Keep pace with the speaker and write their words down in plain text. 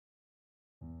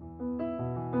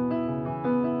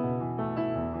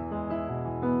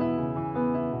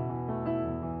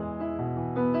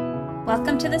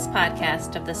Welcome to this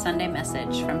podcast of the Sunday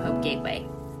message from Hope Gateway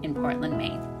in Portland,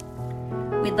 Maine.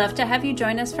 We'd love to have you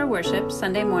join us for worship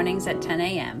Sunday mornings at 10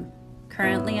 a.m.,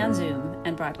 currently on Zoom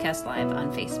and broadcast live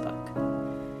on Facebook.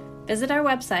 Visit our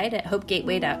website at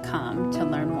hopegateway.com to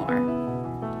learn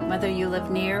more. Whether you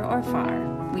live near or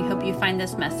far, we hope you find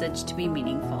this message to be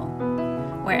meaningful.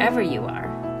 Wherever you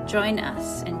are, join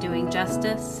us in doing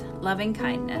justice, loving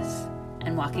kindness,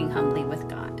 and walking humbly with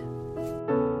God.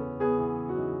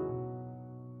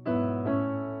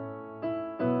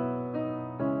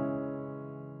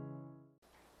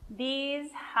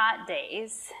 These hot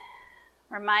days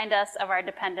remind us of our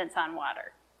dependence on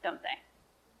water, don't they?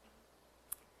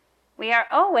 We are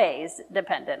always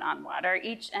dependent on water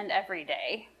each and every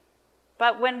day,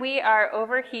 but when we are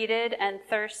overheated and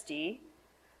thirsty,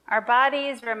 our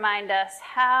bodies remind us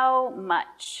how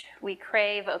much we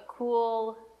crave a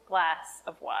cool glass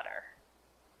of water.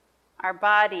 Our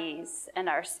bodies and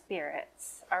our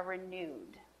spirits are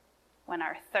renewed when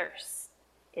our thirst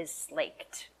is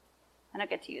slaked. I don't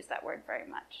get to use that word very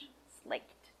much,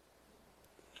 slaked.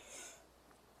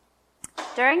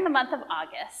 During the month of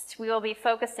August, we will be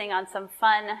focusing on some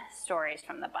fun stories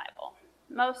from the Bible,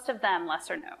 most of them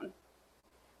lesser known,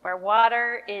 where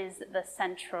water is the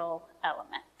central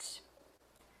element.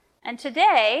 And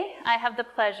today, I have the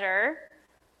pleasure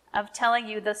of telling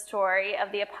you the story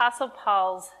of the Apostle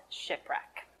Paul's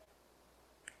shipwreck,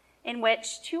 in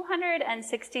which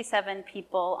 267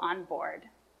 people on board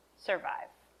survive.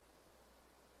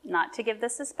 Not to give the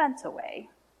suspense away,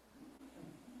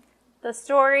 the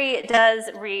story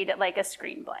does read like a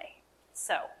screenplay,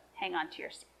 so hang on to your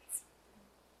seats.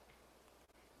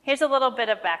 Here's a little bit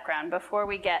of background before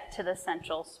we get to the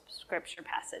central scripture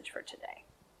passage for today.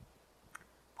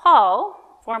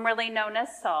 Paul, formerly known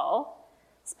as Saul,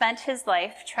 spent his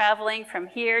life traveling from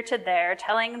here to there,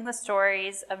 telling the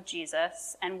stories of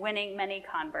Jesus and winning many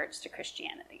converts to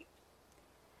Christianity.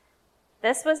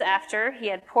 This was after he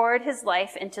had poured his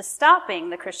life into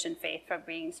stopping the Christian faith from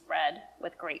being spread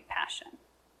with great passion.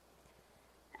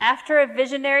 After a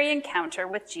visionary encounter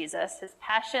with Jesus, his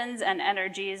passions and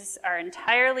energies are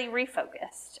entirely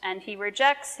refocused, and he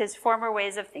rejects his former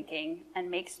ways of thinking and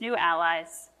makes new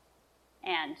allies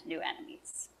and new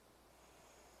enemies.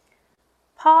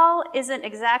 Paul isn't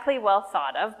exactly well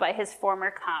thought of by his former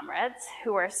comrades,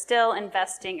 who are still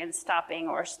investing in stopping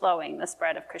or slowing the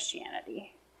spread of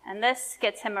Christianity. And this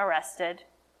gets him arrested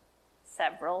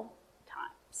several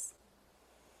times.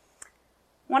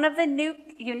 One of the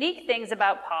unique things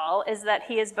about Paul is that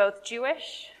he is both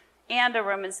Jewish and a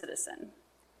Roman citizen.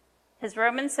 His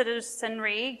Roman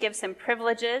citizenry gives him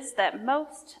privileges that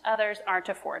most others aren't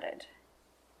afforded.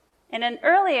 In an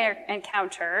earlier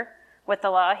encounter with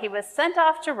the law, he was sent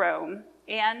off to Rome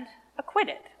and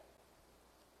acquitted.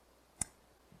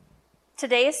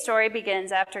 Today's story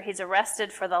begins after he's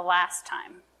arrested for the last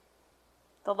time.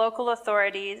 The local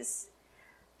authorities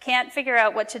can't figure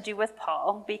out what to do with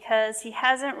Paul because he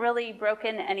hasn't really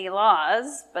broken any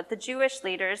laws, but the Jewish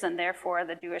leaders, and therefore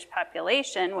the Jewish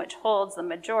population, which holds the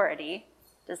majority,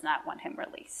 does not want him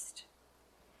released.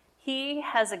 He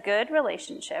has a good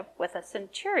relationship with a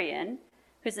centurion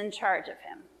who's in charge of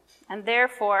him, and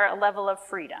therefore a level of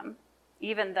freedom,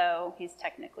 even though he's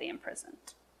technically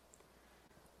imprisoned.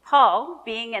 Paul,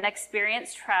 being an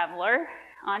experienced traveler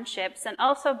on ships and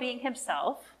also being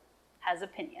himself, has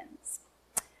opinions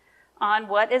on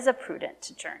what is a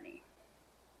prudent journey.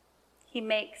 He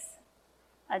makes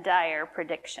a dire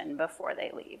prediction before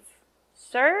they leave.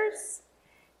 Sirs,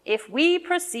 if we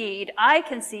proceed, I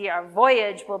can see our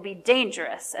voyage will be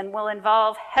dangerous and will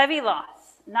involve heavy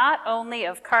loss, not only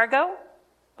of cargo,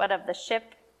 but of the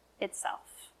ship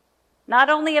itself. Not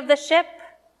only of the ship,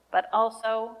 but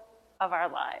also of our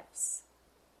lives.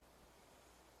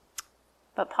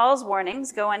 But Paul's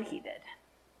warnings go unheeded,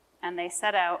 and they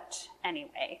set out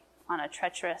anyway on a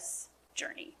treacherous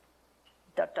journey.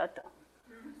 Dun, dun, dun.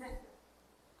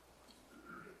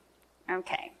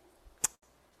 Okay.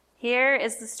 Here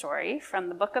is the story from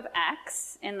the book of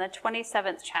Acts in the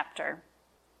 27th chapter,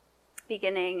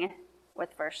 beginning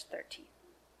with verse 13.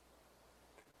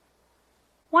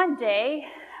 One day,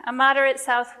 a moderate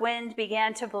south wind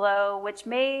began to blow, which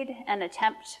made an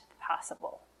attempt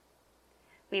possible.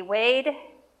 We weighed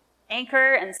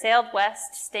anchor and sailed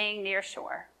west, staying near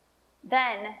shore.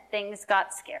 Then things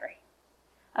got scary.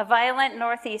 A violent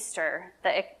northeaster,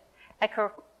 the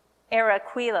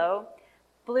Araquilo,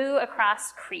 blew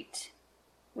across Crete.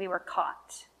 We were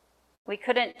caught. We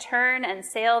couldn't turn and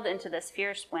sailed into this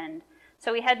fierce wind,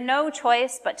 so we had no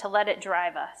choice but to let it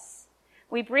drive us.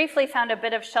 We briefly found a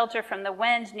bit of shelter from the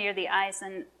wind near the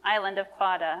island of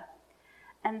Clauda,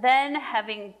 and then,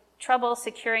 having trouble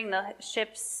securing the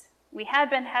ship's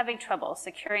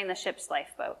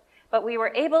lifeboat, but we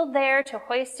were able there to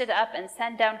hoist it up and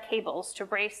send down cables to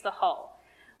brace the hull,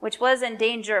 which was in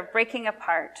danger of breaking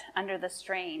apart under the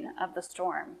strain of the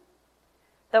storm.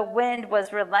 The wind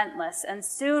was relentless, and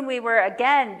soon we were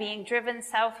again being driven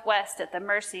southwest at the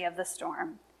mercy of the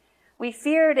storm. We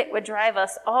feared it would drive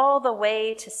us all the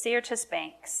way to Syrtis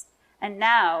Banks, and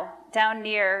now down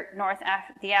near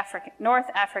the North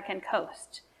African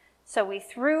coast. So we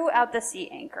threw out the sea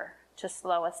anchor to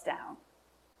slow us down.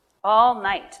 All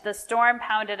night, the storm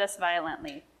pounded us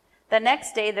violently. The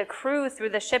next day, the crew threw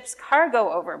the ship's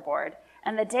cargo overboard,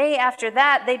 and the day after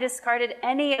that, they discarded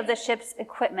any of the ship's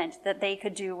equipment that they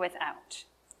could do without.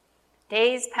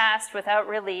 Days passed without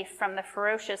relief from the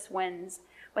ferocious winds,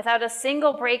 without a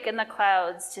single break in the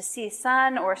clouds to see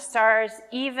sun or stars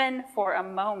even for a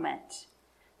moment.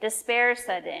 Despair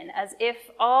set in, as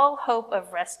if all hope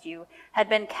of rescue had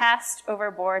been cast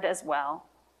overboard as well.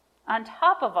 On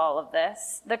top of all of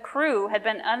this, the crew had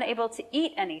been unable to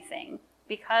eat anything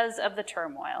because of the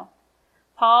turmoil.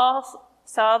 Paul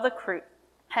saw the crew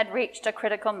had reached a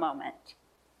critical moment.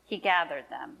 He gathered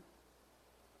them.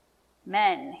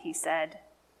 "Men," he said,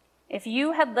 "if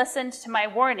you had listened to my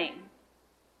warning,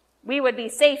 we would be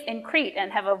safe in Crete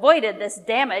and have avoided this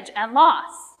damage and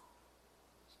loss."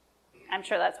 I'm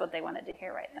sure that's what they wanted to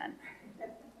hear right then.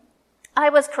 "I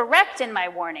was correct in my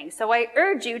warning, so I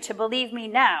urge you to believe me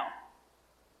now."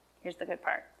 Here's the good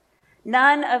part.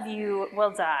 "None of you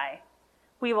will die.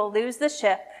 We will lose the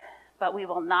ship, but we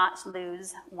will not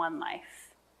lose one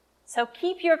life. So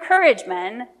keep your courage,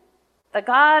 men. The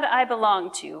God I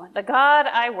belong to, the God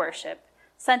I worship,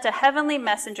 sent a heavenly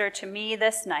messenger to me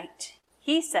this night.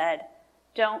 He said,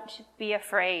 'Don't be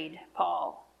afraid,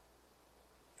 Paul.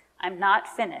 I'm not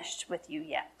finished with you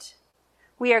yet.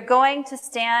 We are going to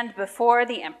stand before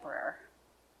the emperor.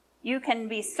 You can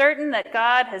be certain that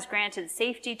God has granted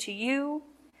safety to you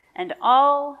and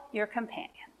all your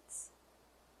companions.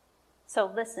 So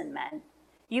listen, men,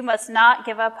 you must not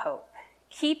give up hope.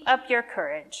 Keep up your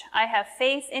courage. I have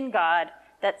faith in God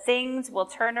that things will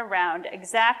turn around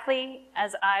exactly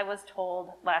as I was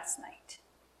told last night.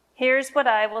 Here's what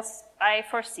I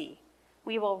foresee.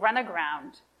 We will run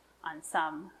aground on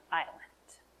some island."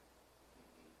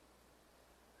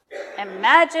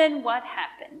 Imagine what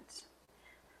happened.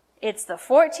 It's the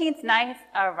 14th night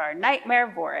of our nightmare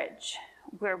voyage.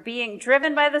 We're being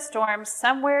driven by the storm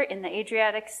somewhere in the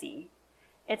Adriatic Sea.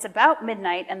 It's about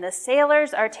midnight, and the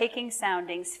sailors are taking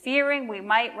soundings, fearing we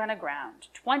might run aground.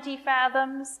 20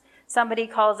 fathoms, somebody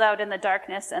calls out in the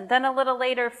darkness, and then a little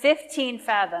later, 15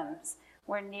 fathoms.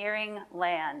 We're nearing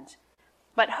land.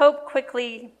 But hope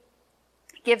quickly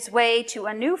gives way to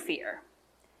a new fear.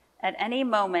 At any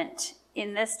moment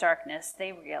in this darkness,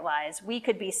 they realize we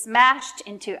could be smashed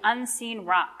into unseen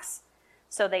rocks.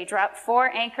 So they drop 4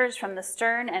 anchors from the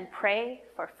stern and pray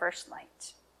for first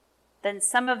light. Then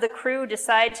some of the crew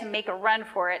decide to make a run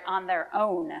for it on their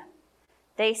own.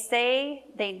 They say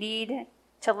they need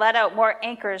to let out more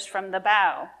anchors from the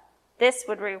bow. This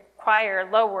would require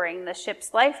lowering the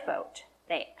ship's lifeboat.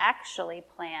 They actually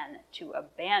plan to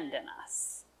abandon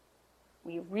us.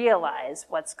 We realize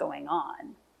what's going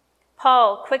on.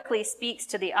 Paul quickly speaks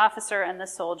to the officer and the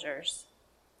soldiers.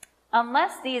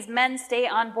 "Unless these men stay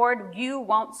on board, you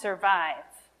won't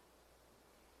survive."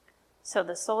 So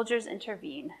the soldiers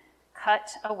intervene,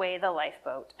 cut away the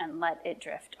lifeboat, and let it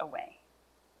drift away.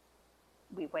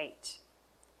 We wait.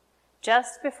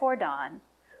 Just before dawn,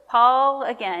 Paul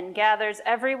again gathers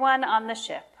everyone on the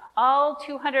ship, all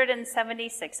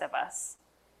 276 of us.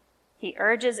 He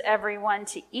urges everyone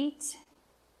to eat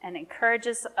and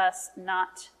encourages us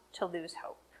not to lose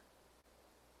hope.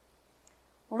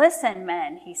 "Listen,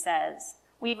 men," he says,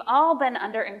 "we've all been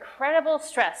under incredible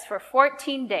stress for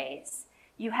 14 days.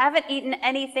 You haven't eaten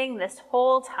anything this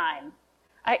whole time.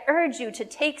 I urge you to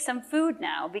take some food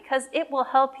now because it will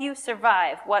help you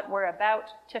survive what we're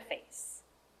about to face.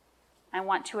 I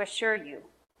want to assure you,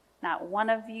 not one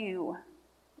of you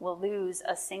will lose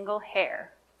a single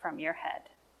hair from your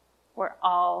head. We're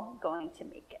all going to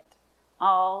make it,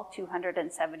 all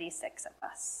 276 of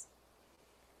us."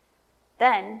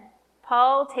 Then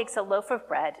Paul takes a loaf of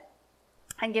bread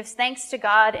and gives thanks to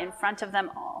God in front of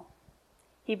them all.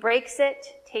 He breaks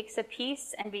it, takes a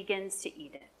piece, and begins to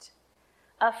eat it.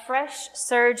 A fresh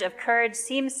surge of courage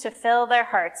seems to fill their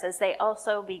hearts as they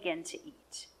also begin to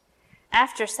eat.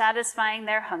 After satisfying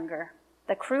their hunger,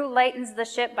 the crew lightens the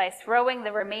ship by throwing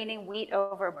the remaining wheat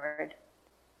overboard.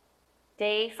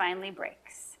 Day finally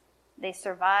breaks. They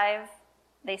survey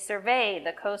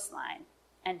the coastline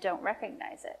and don't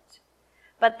recognize it.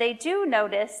 But they do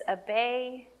notice a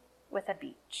bay with a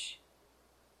beach,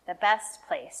 the best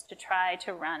place to try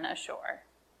to run ashore.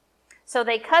 So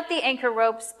they cut the anchor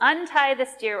ropes, untie the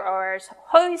steer oars,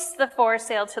 hoist the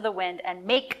foresail to the wind, and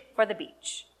make for the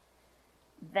beach.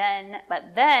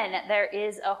 But then there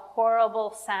is a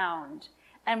horrible sound,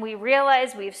 and we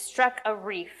realize we've struck a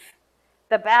reef.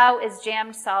 The bow is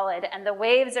jammed solid, and the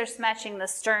waves are smashing the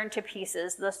stern to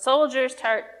pieces. The soldiers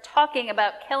start talking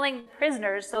about killing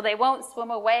prisoners so they won't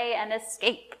swim away and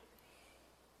escape.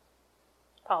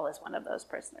 Paul is one of those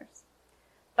prisoners.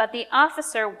 But the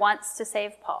officer wants to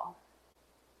save Paul,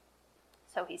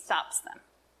 so he stops them.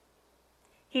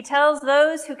 He tells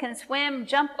those who can swim,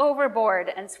 jump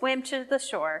overboard and swim to the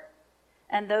shore,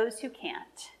 and those who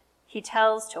can't, he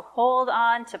tells to hold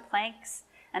on to planks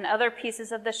and other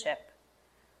pieces of the ship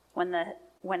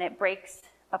when it breaks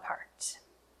apart.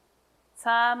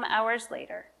 Some hours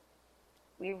later,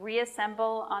 we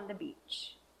reassemble on the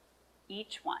beach,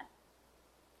 each one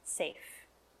safe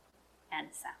and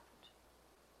sound.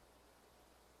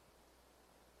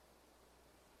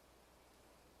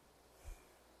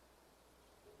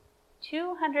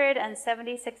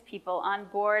 276 people on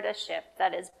board a ship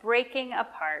that is breaking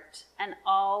apart, and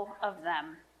all of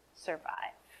them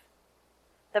survive.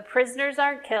 The prisoners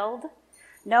aren't killed.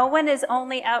 No one is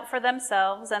only out for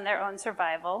themselves and their own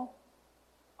survival,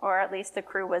 or at least the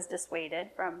crew was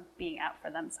dissuaded from being out for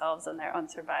themselves and their own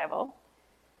survival.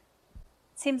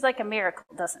 Seems like a miracle,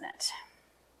 doesn't it?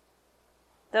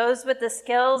 Those with the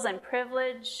skills and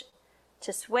privilege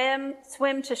to swim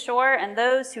to shore, and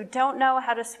those who don't know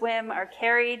how to swim are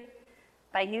carried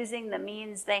by using the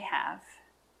means they have.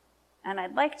 And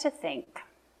I'd like to think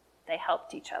they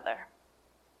helped each other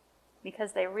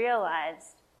because they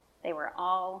realized they were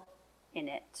all in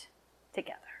it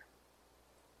together.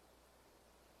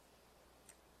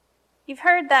 You've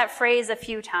heard that phrase a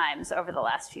few times over the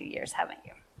last few years, haven't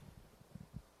you?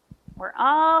 We're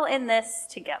all in this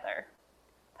together.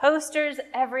 Posters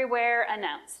everywhere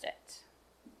announced it.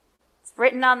 It's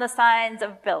written on the sides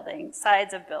of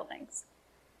buildings.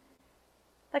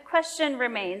 The question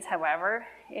remains, however,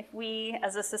 if we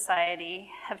as a society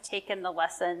have taken that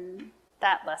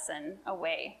lesson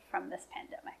away from this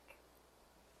pandemic.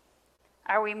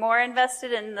 Are we more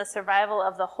invested in the survival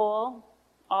of the whole,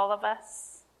 all of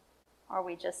us, or are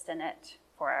we just in it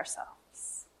for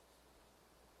ourselves?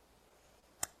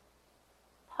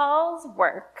 Paul's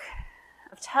work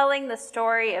of telling the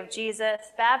story of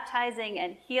Jesus, baptizing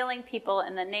and healing people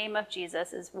in the name of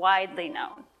Jesus is widely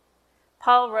known.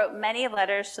 Paul wrote many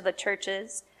letters to the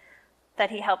churches that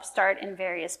he helped start in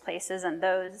various places, and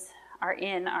those are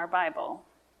in our Bible.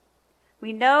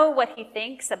 We know what he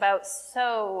thinks about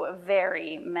so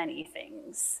very many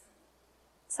things.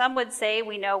 Some would say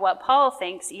we know what Paul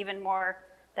thinks even more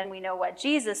than we know what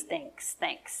Jesus thinks,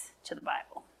 thanks to the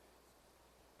Bible.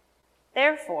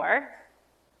 Therefore,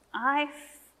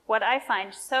 what I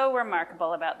find so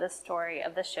remarkable about this story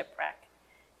of the shipwreck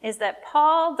is that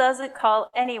Paul doesn't call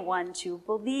anyone to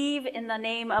believe in the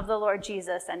name of the Lord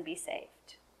Jesus and be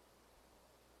saved.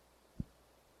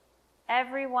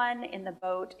 Everyone in the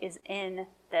boat is in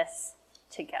this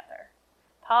together.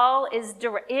 Paul is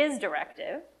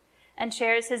directive and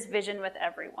shares his vision with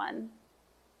everyone.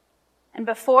 And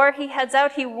before he heads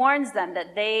out, he warns them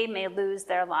that they may lose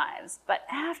their lives. But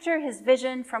after his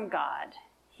vision from God,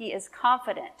 he is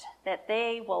confident that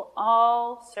they will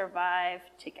all survive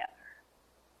together.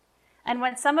 And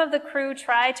when some of the crew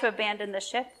try to abandon the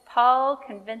ship, Paul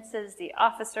convinces the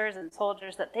officers and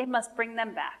soldiers that they must bring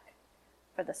them back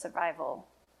for the survival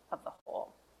of the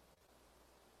whole.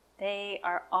 They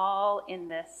are all in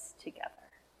this together.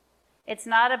 It's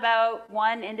not about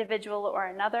one individual or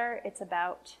another, it's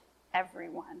about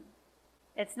everyone.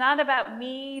 It's not about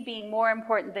me being more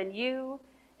important than you,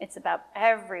 it's about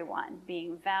everyone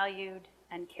being valued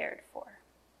and cared for.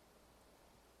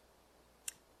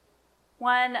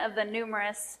 One of the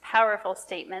numerous powerful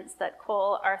statements that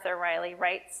Cole Arthur Riley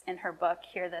writes in her book,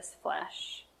 Hear This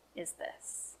Flesh, is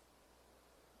this: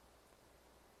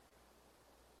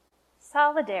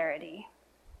 solidarity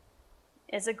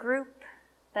is a group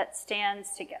that stands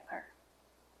together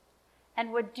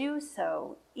and would do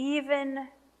so even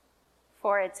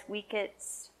for its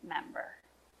weakest member.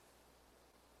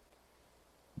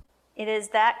 It is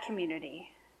that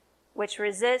community which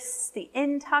resists the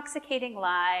intoxicating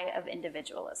lie of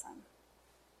individualism.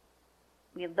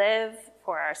 We live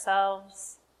for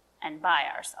ourselves and by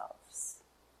ourselves.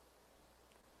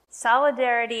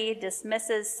 Solidarity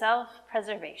dismisses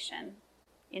self-preservation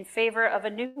in favor of a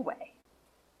new way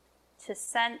to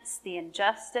sense the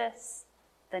injustice,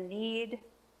 the need,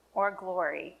 or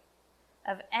glory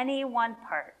of any one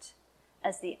part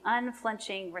as the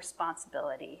unflinching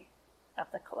responsibility of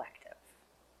the collective.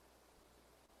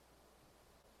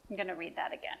 I'm going to read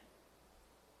that again.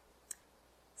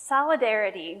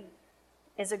 Solidarity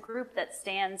is a group that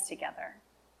stands together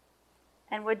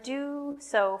and would do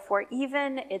so for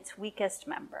even its weakest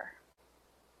member.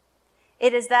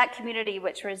 It is that community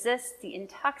which resists the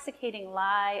intoxicating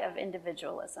lie of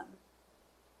individualism.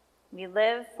 We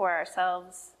live for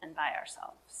ourselves and by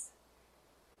ourselves.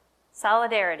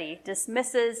 Solidarity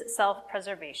dismisses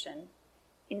self-preservation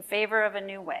in favor of a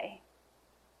new way,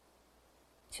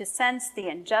 to sense the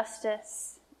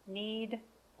injustice, need,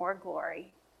 or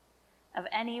glory of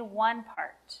any one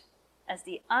part as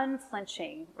the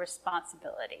unflinching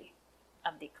responsibility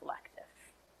of the collective.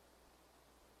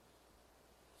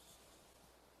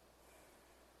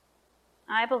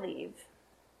 I believe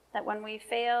that when we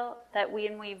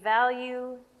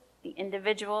value the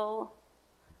individual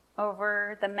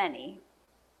over the many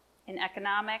in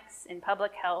economics, in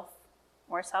public health,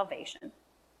 or salvation,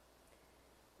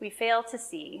 we fail to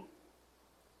see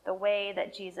the way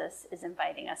that Jesus is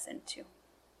inviting us into.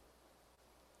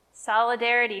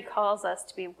 Solidarity calls us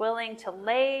to be willing to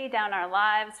lay down our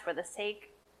lives for the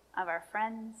sake of our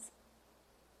friends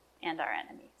and our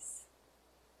enemies.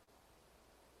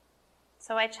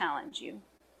 So I challenge you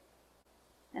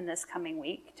in this coming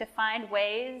week to find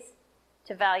ways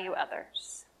to value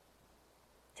others,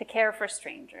 to care for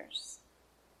strangers,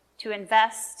 to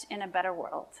invest in a better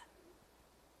world.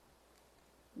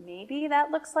 Maybe that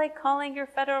looks like calling your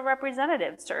federal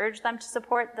representatives to urge them to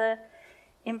support the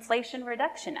Inflation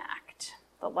Reduction Act,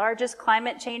 the largest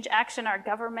climate change action our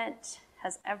government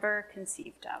has ever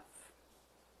conceived of.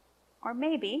 Or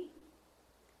maybe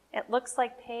it looks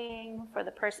like paying for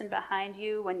the person behind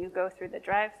you when you go through the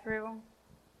drive-thru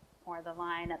or the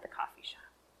line at the coffee shop.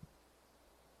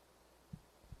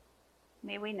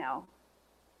 May we know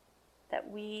that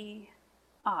we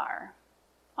are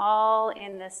all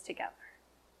in this together,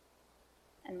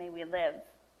 and may we live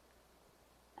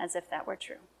as if that were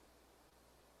true.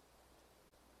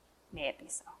 May it be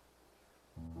so.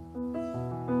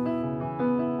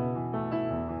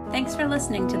 Thanks for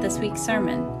listening to this week's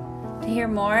sermon. To hear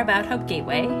more about Hope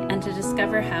Gateway and to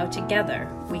discover how together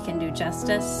we can do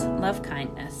justice, love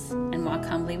kindness, and walk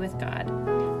humbly with God,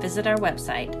 visit our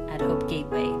website at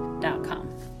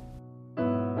hopegateway.com.